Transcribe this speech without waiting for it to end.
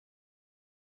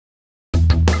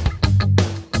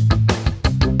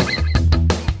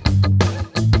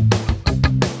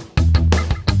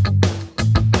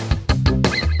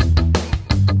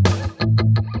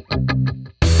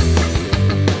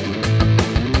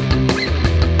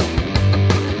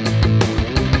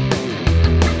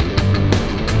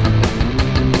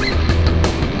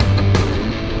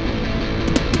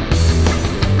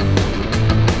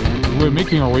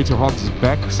making our way to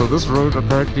Hogsback. So this road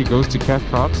apparently goes to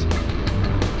Cathcart,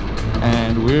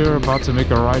 and we're about to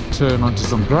make a right turn onto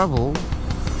some gravel,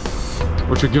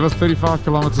 which will give us 35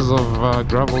 kilometers of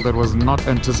gravel that was not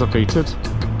anticipated.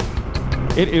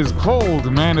 It is cold,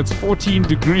 man. It's 14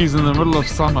 degrees in the middle of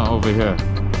summer over here.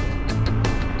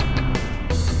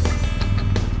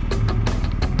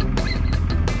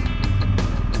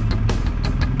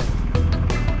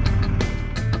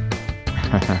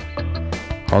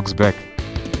 Hogsback.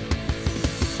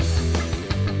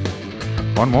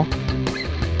 One more.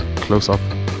 Close up.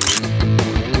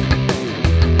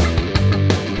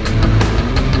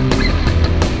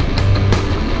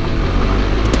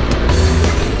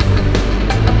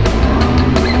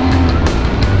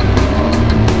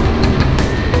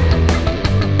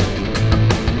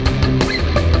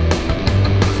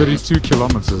 "32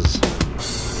 kilometers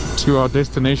to our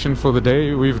destination for the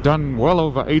day." We've done well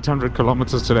over 800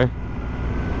 kilometers today.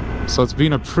 So it's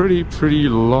been a pretty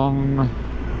long,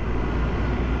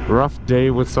 rough day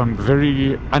with some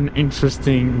very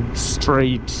uninteresting,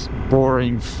 straight,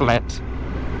 boring, flat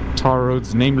tar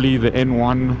roads, namely the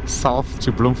N1 south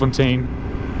to Bloemfontein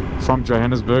from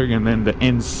Johannesburg, and then the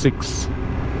N6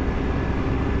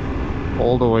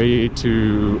 all the way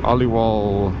to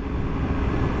Aliwal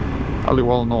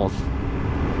North.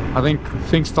 I think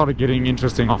things started getting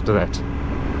interesting after that.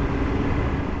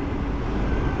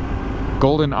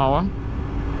 Golden hour.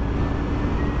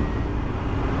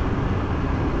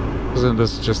 Isn't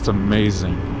this just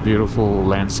amazing? Beautiful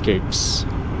landscapes.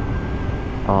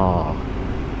 Oh.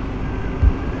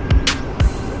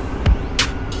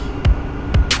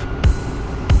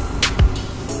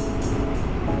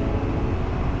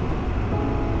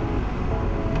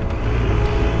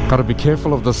 Gotta be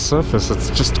careful of the surface,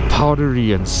 it's just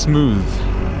powdery and smooth.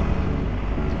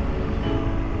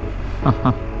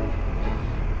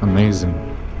 Amazing.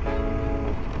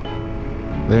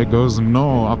 There goes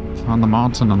No up on the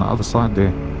mountain on the other side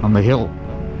there, on the hill.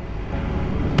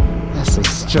 This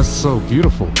is just so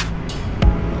beautiful.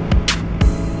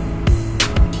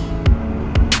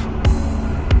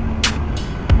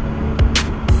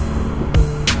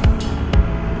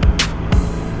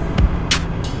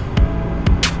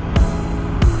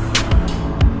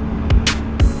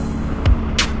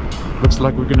 Looks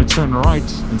like we're going to turn right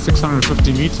in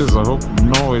 650 meters. I hope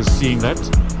No is seeing that.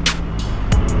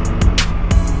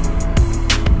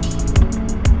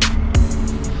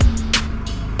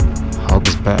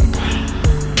 Hogsback.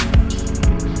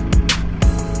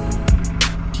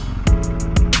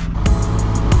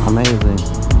 Amazing.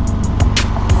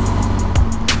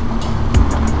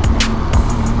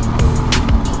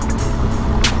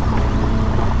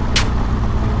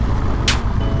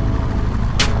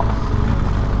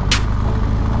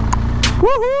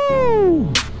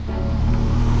 Woohoo!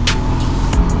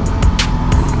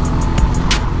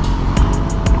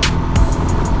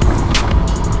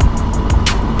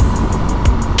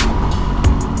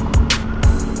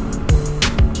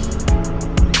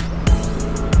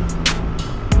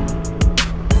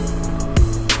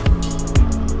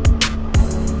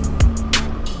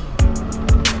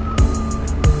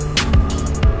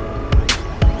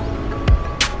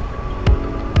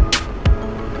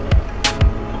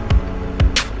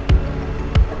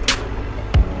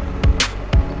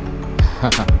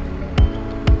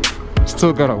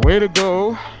 Still got a way to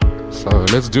go, so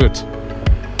let's do it.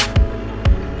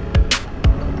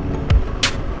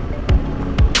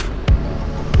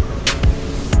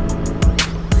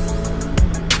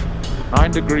 Nine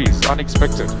degrees,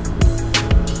 unexpected.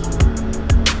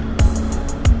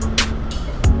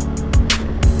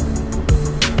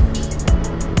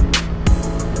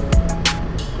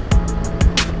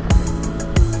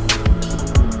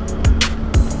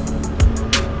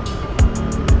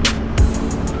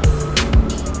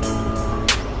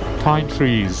 Pine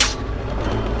trees.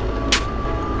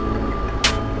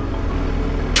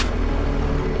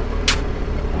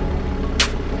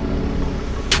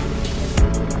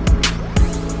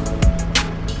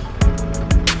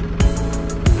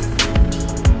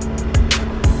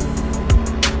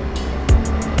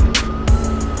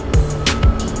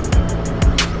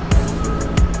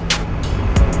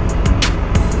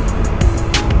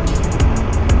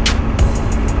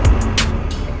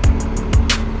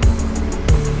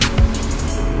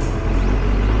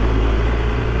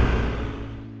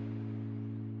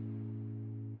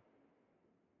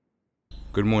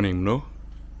 Good morning, no?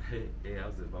 Hey,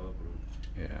 how's it, Baba bro?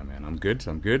 Yeah, man, I'm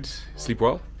good. Sleep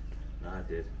well? Nah, I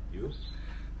did. You?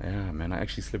 Yeah, man, I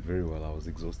actually slept very well. I was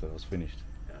exhausted. I was finished.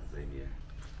 Yeah, same here.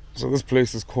 So this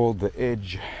place is called the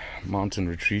Edge Mountain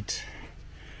Retreat.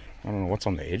 I don't know what's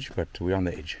on the edge, but we're on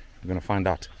the edge. We're gonna find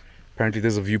out. Apparently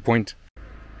there's a viewpoint.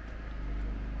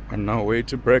 On our way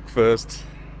to breakfast.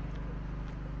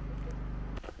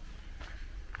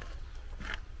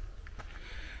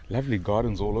 Lovely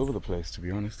gardens all over the place, to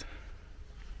be honest.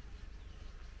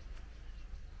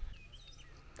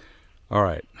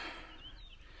 Alright.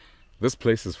 This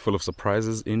place is full of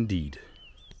surprises indeed.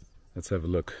 Let's have a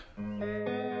look.